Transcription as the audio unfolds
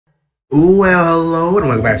Well, hello, and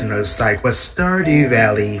welcome back to another Sidekuest Stardew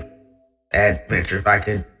Valley adventure. If I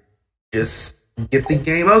could just get the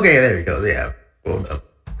game. Okay, there we go. Yeah, hold up.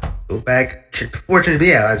 Go back. Fortunately,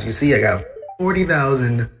 yeah, as you see, I got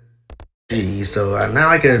 40,000 G. So now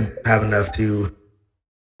I could have enough to.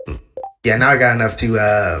 Yeah, now I got enough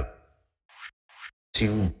to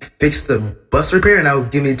fix the bus repair, and that'll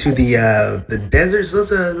give me to the desert. So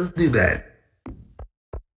let's do that.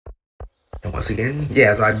 And once again,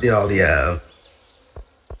 yeah, so I did all the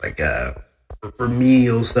for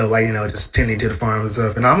meal stuff, like, you know, just tending to the farm and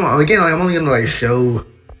stuff. And I'm only gonna like show,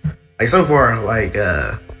 like, so far, like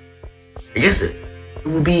I guess it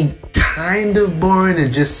would be kind of boring to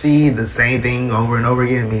just see the same thing over and over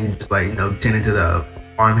again. Me just, like, you know, tending to the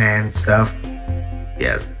farmhand stuff.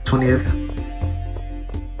 Yeah, 20th.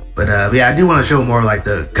 But yeah, I do want to show more like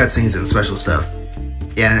the cutscenes and special stuff.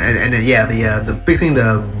 Yeah, and then yeah, the fixing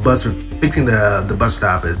the bus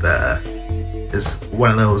stop is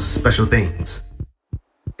one of those special things.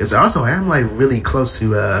 Because also I am like really close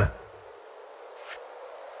to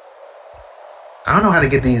I don't know how to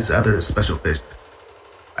get these other special fish.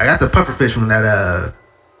 I got the puffer fish from that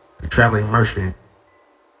traveling merchant.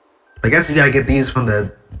 I guess you gotta get these from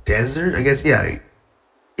the desert. I guess, yeah,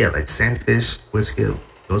 like sandfish, whiskey,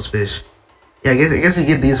 ghostfish. Yeah, I guess you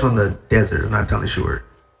get these from the desert. I'm not totally sure.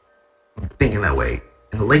 I'm thinking that way.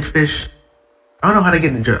 And the lake fish, I don't know how to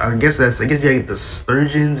get the. I guess you gotta get the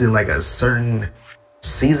sturgeons in like a certain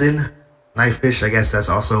season. Night fish, I guess that's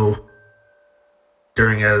also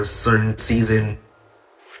during a certain season.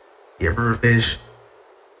 Yeah, river fish.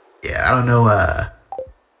 Yeah, I don't know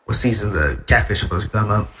what season the catfish is supposed to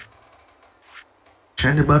come up.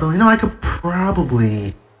 Stranded bottle. You know, I could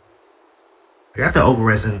probably. I got the over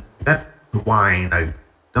resin, got the wine. I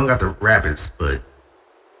don't got the rabbits, but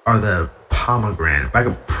are the pomegranate. I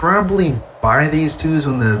could probably buy these two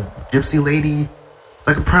from the gypsy lady.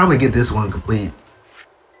 I could probably get this one complete.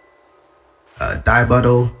 Dye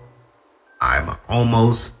bottle. I'm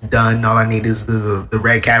almost done. All I need is the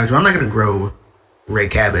red cabbage. But I'm not gonna grow red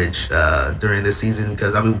cabbage during this season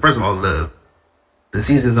because, I mean, first of all, the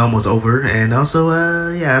season's almost over, and also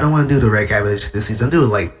yeah, I don't want to do the red cabbage this season. I'm doing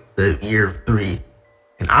like the year 3.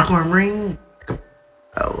 An aquamarine ring.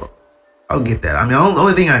 I'll get that. I mean, the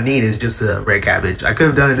only thing I need is just the red cabbage. I could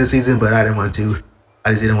have done it this season, but I didn't want to.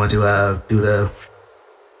 I just didn't want to do the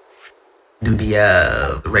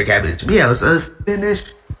red cabbage. But yeah, let's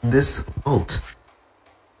finish this ult.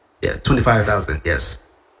 Yeah, 25,000. Yes,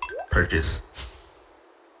 purchase.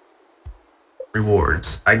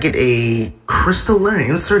 Rewards. I get a crystal learning.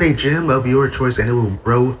 Insert a gem of your choice, and it will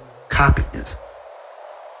grow copies.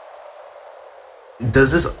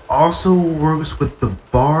 Does this also works with the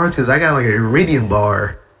bars? Because I got like an iridium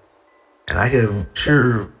bar, and I can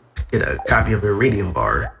sure get a copy of an iridium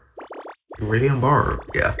bar. Iridium bar,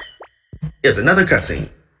 yeah. Here's another cutscene.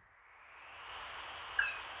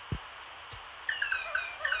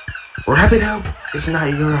 We're happy now. It's not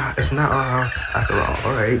our house after all.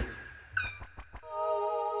 All right.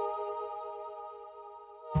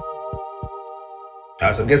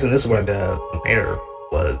 So I'm guessing this is where the mayor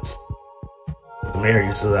was. The mayor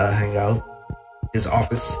used to hang out. His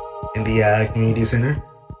office in the community center.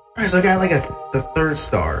 Alright, so I got like the 3rd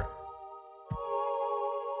star.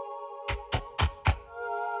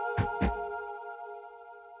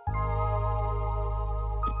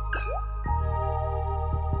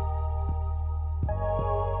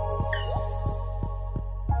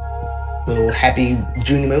 Little happy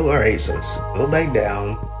Junimo. Alright, so let's go back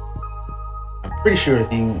down. I'm pretty sure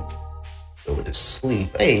if you go to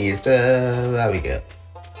sleep. Hey, it's there we go.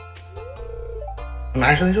 I'm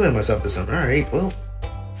actually enjoying myself this summer. Alright, well.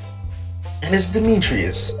 And it's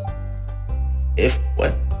Demetrius. If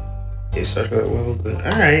what? If start level.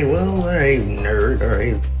 Alright, well, alright, nerd.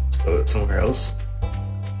 Alright, let's go somewhere else.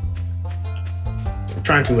 I'm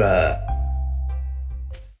trying to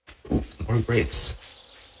ooh, more grapes.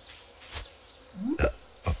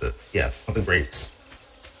 Of the grapes.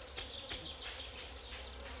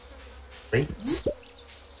 Grapes?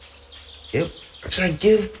 Yep. Or should I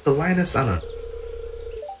give the Linus on a?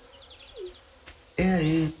 Yeah,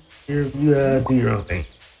 you do your own thing.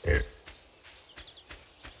 There.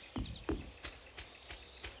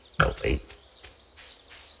 Oh wait.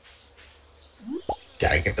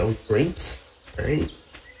 Gotta get those grapes. Alright.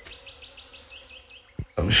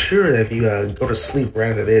 I'm sure that if you go to sleep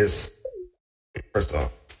right after this. First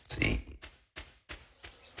off, let's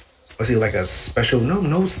see like a special,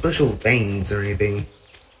 no special veins or anything.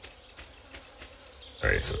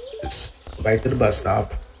 Alright, so just go back to the bus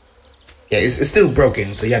stop. Yeah, it's still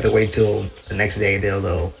broken, so you have to wait till the next day.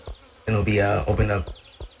 It'll be opened up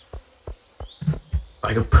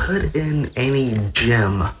I could put in any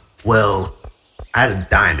gem. Well, I had a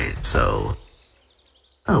diamond, so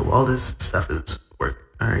all this stuff is work.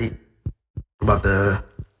 All right. About the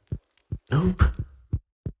nope.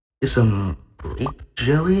 Get some grape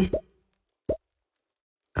jelly.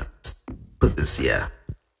 Let's put this, yeah.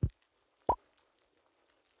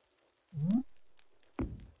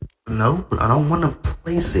 No, I don't want to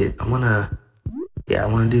place it. I want to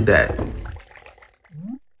do that.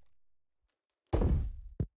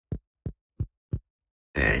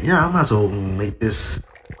 And yeah, I might as well make this.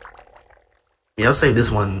 Yeah, I'll save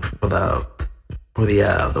this one for the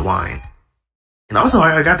wine. And also,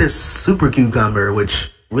 I got this super cucumber,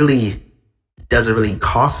 which really doesn't really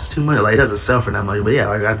cost too much. Like, it doesn't sell for that much. But yeah,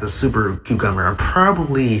 I got this super cucumber. I'm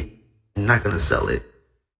probably not gonna sell it.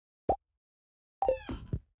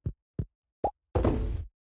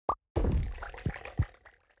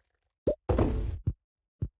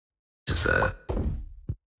 Just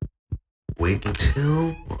wait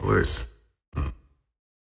until where's.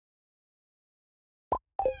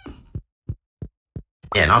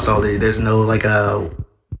 Yeah, and also there's no like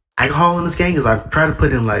alcohol in this game because I tried to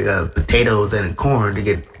put in like potatoes and corn to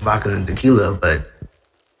get vodka and tequila, but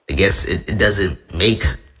I guess it doesn't make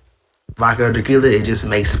vodka or tequila. It just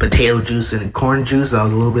makes potato juice and corn juice. I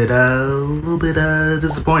was a little bit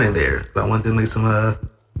disappointed there. I wanted to make some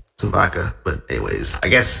vodka, but anyways, I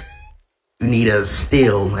guess you need a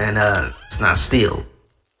still, and it's not steel.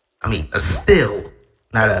 I mean a still,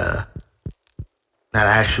 not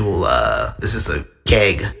actual. It's just a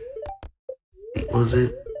keg. What was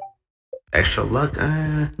it? Extra luck.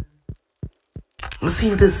 Let's see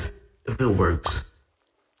if it works.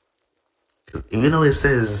 Even though it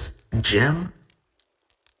says gem,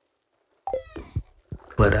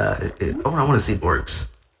 but I want to see if it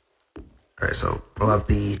works. All right, so pull up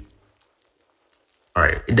the. All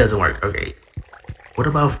right, it doesn't work. Okay, what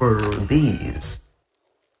about for these?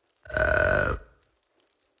 The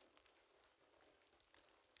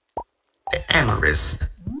amethyst.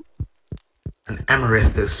 An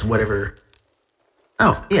amethyst, whatever.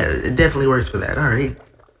 Oh, yeah, it definitely works for that. All right.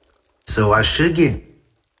 So I should get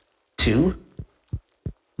 2.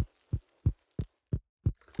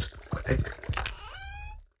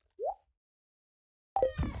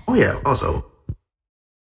 Oh yeah, also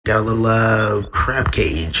got a little crab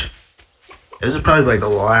cage. This is probably like the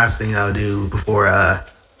last thing I'll do before I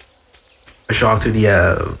show off to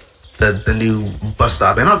the new bus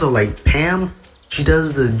stop. And also like Pam, she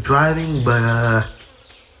does the driving, but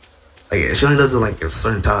like she only does it like at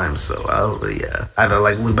certain times, so I don't really I have to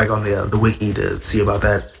like look back on the wiki to see about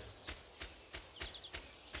that.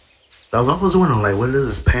 I was always wondering like what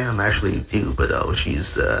does Pam actually do, but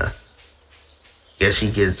she's yeah,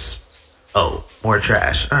 she gets more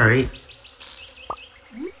trash. All right.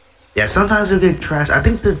 Yeah, sometimes you'll get trash. I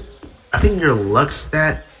think your luck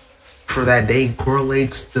stat for that day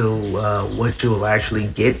correlates to what you'll actually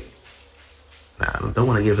get. Nah, I don't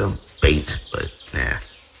want to give him bait, but nah.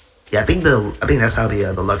 Yeah, I think that's how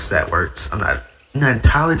the luck stat works. I'm not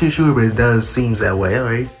entirely too sure, but it does seems that way. All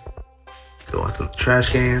right. Go on to the trash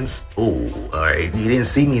cans. Oh, all right. You didn't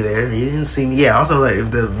see me there. You didn't see me. Yeah. Also, like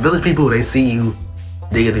if the village people they see you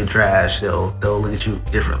digging through trash, they'll look at you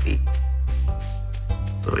differently.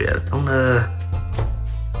 So yeah,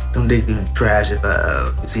 don't dig through trash if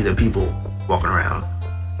you see the people walking around.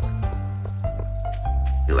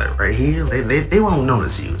 You're like right here, they won't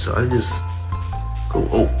notice you. So I just go.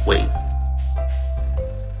 Oh wait,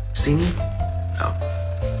 see me? No.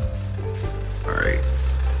 All right.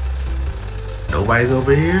 Nobody's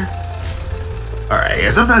over here. All right. Yeah.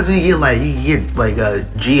 Sometimes you get like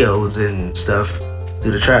geodes and stuff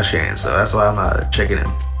through the trash can, so that's why I'm checking in.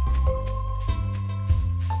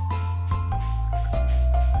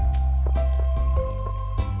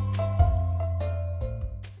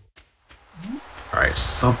 Alright,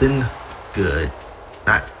 something good.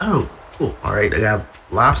 Not cool. Alright, I got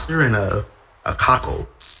lobster and a cockle.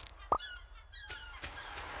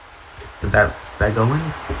 Did that go in?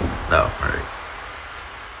 No, alright.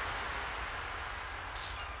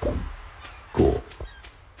 Cool.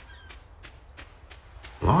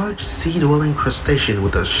 Large sea-dwelling crustacean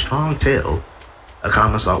with a strong tail. A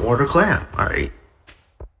common saltwater clam. Alright.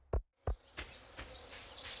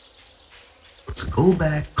 Let's go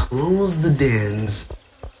back, close the dens.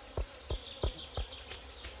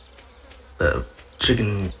 The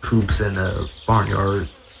chicken coops and the barnyard.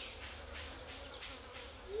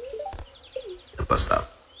 The bus stop.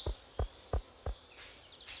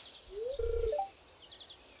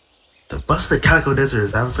 The busted Calico Desert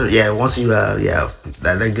is outside. Yeah, once you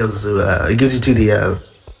that goes to it gives you to the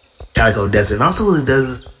Calico Desert. And also it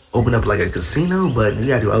does open up like a casino, but you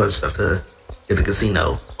gotta do other stuff to get the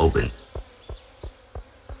casino open.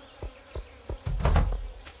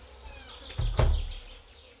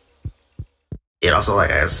 It also, like,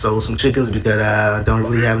 I sold some chickens because I don't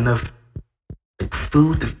really have enough like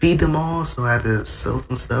food to feed them all, so I had to sell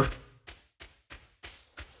some stuff.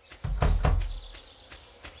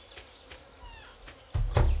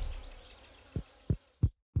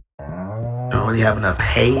 Don't really have enough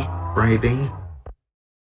hay or anything.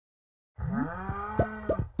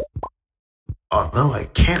 Although I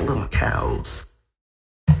can't let my cows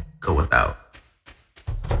go without.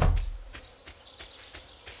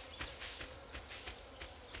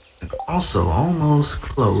 And also almost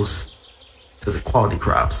close to the quality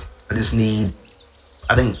crops. I just need,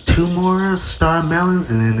 I think, 2 more star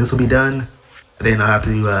melons, and then this will be done. And then I'll have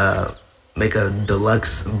to make a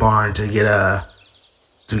deluxe barn to get a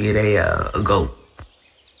goat,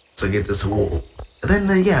 to get this wool. And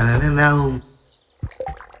then yeah, and then that'll.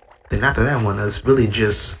 Then after that one, it's really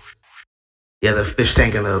just, yeah, the fish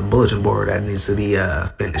tank and the bulletin board that needs to be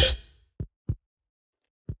finished.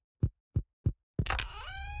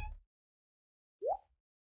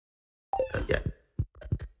 Yeah.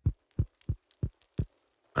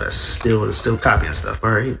 But it's still copying stuff,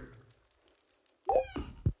 alright.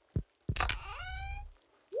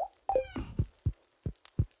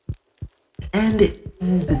 And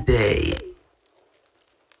in the day.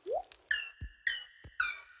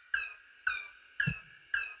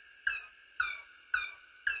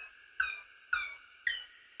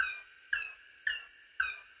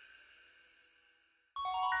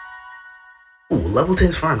 Ooh, level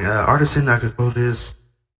 10 farming. Artisan agriculturist.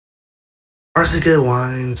 Artisan good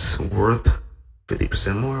wines worth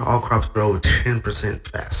 50% more. All crops grow 10%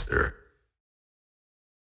 faster.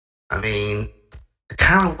 I mean, I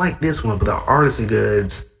kind of like this one, but the artisan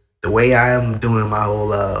goods, the way I am doing my whole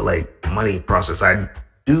like money process, I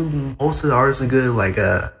do most of the artisan good like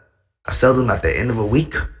I sell them at the end of a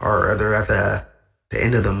week or rather at the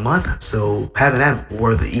end of the month. So having that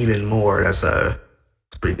worth even more, that's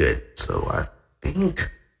pretty good. So I think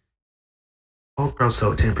all crops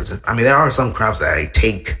sell 10%. I mean, there are some crops that I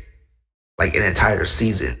take like an entire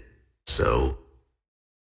season, so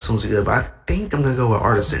sounds good. But I think I'm gonna go with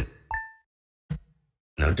artisan.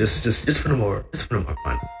 No, just for the more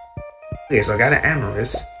fun. Okay, so I got an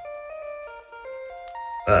amethyst.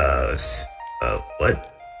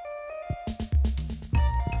 What?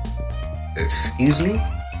 Excuse me?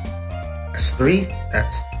 That's 3?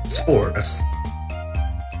 That's 4. That's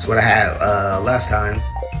what I had last time.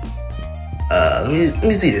 Let me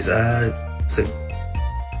see this. So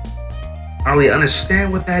I don't really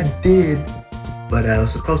understand what that did, but it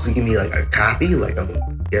was supposed to give me like a copy, like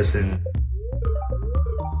I'm guessing.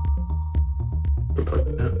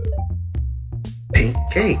 Pink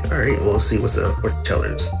cake. All right, we'll see what's the fortune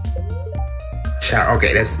tellers. Shower.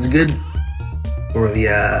 Okay, that's good for the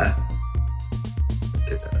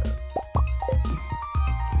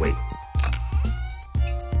wait.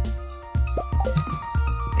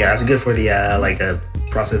 Yeah, that's good for the like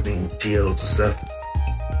processing geodes and stuff.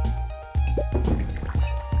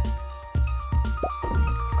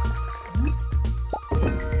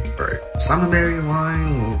 All right, salmonberry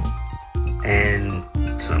wine and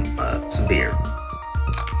some beer.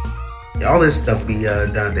 Yeah, all this stuff will be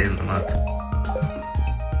done at the end of the month,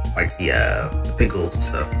 like the pickles and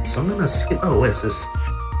stuff. So I'm gonna skip. Oh, what's this?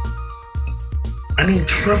 I need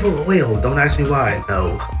truffle oil. Don't ask me why.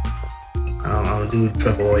 No, I don't do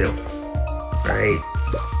truffle oil. Right?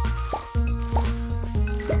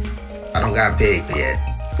 I don't got a pig yet.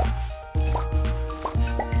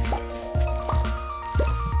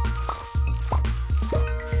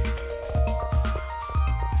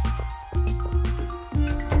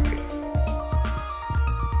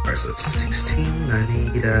 Alright, so it's 16. I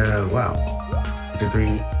need wow. 2, 3,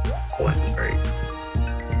 1. Alright.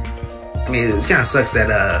 I mean, it kind of sucks that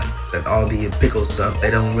that all the pickle stuff,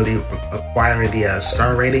 they don't really acquire the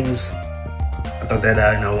star ratings. I thought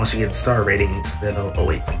that you know, once you get star ratings, then oh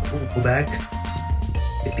wait, go back.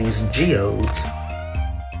 Get these geodes.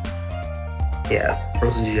 Yeah,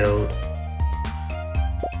 frozen geode,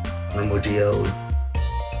 normal geode.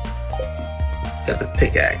 Got the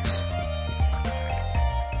pickaxe.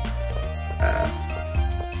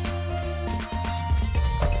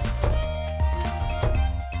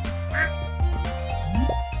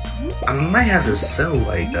 I might have to sell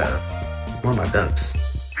like more of my ducks.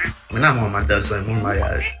 I mean, not more of my ducks, like more of my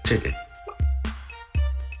chicken.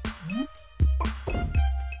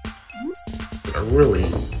 I really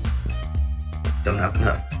don't have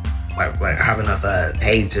enough. Like I have enough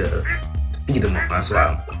hay to feed them on. That's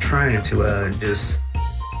why I'm trying to just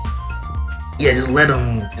Yeah, just let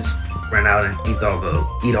them just run out and eat all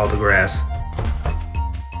the grass.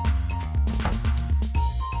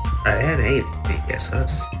 Alright, I haven't ate anything yet, so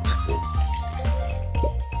that's cool.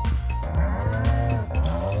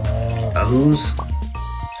 Who's?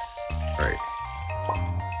 Alright.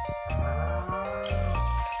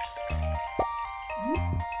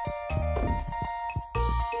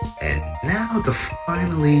 And now to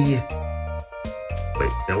finally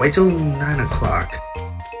wait till 9 o'clock.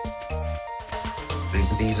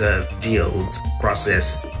 These geodes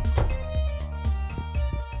process.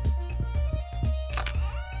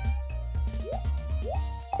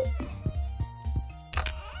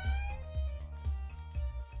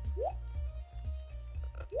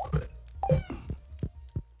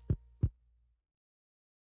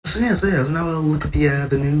 So now we'll look at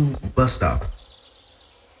the new bus stop.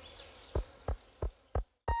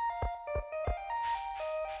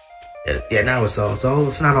 Yeah, now it's not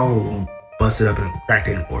all busted up and cracked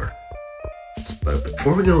anymore. But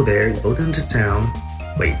before we go there, go into town.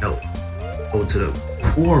 Wait, no. Go to the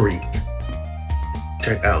quarry.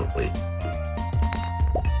 Check out, wait.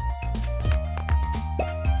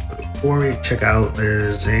 Go to the quarry, check out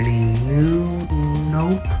there's any new,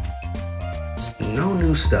 nope. No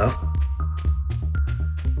new stuff.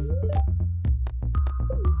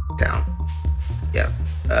 Down. Yeah.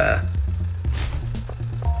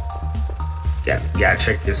 Yeah,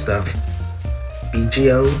 check this stuff. Be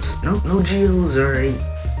geodes. No geodes, alright.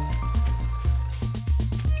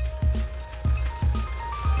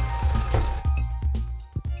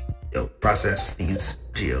 Yo, process these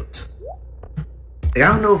geodes. Like,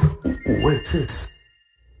 I don't know if what is this?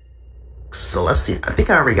 Celestial. I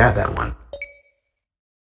think I already got that one.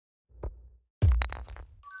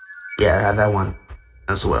 Yeah, I have that one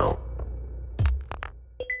as well.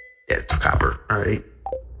 Yeah, it's copper. Alright.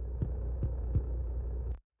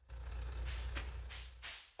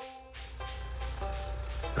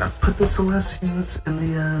 Did I put the Celestians in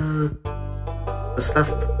the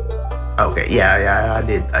stuff? Okay, yeah, I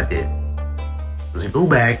did. As we go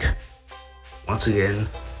back, once again,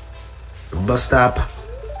 the bus stop.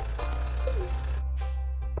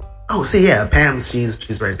 Oh, see, yeah, Pam,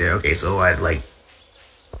 she's right there. Okay, so at like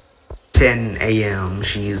 10 a.m.,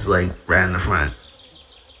 she's like right in the front.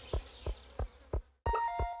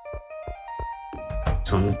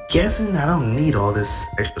 So I'm guessing I don't need all this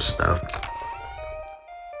extra stuff.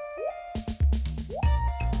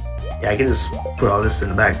 Yeah, I can just put all this in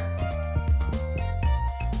the back.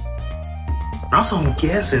 Also, I'm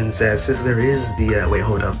guessing that since there is the, wait,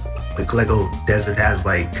 hold up. The Lego Desert has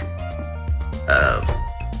like,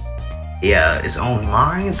 yeah, its own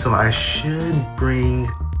mine, so I should bring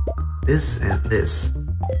this and this.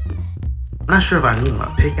 I'm not sure if I need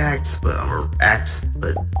my pickaxe, or axe,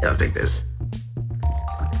 but yeah, I'll take this.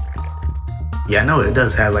 Yeah, I know it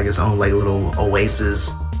does have like its own like little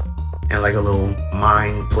oasis and like a little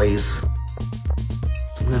mine place.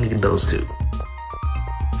 So I'm gonna get those two.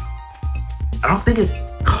 I don't think it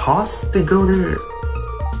costs to go there.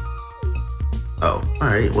 Oh,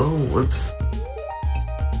 alright, well, let's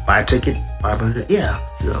buy a ticket, 500, yeah,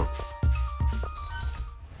 go.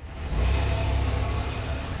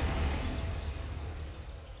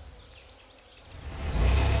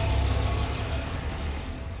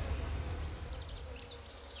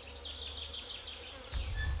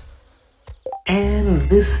 And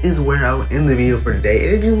this is where I'll end the video for today.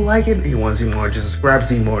 If you like it and you want to see more, just subscribe to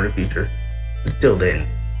see more in the future. Until then,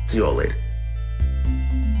 see you all later.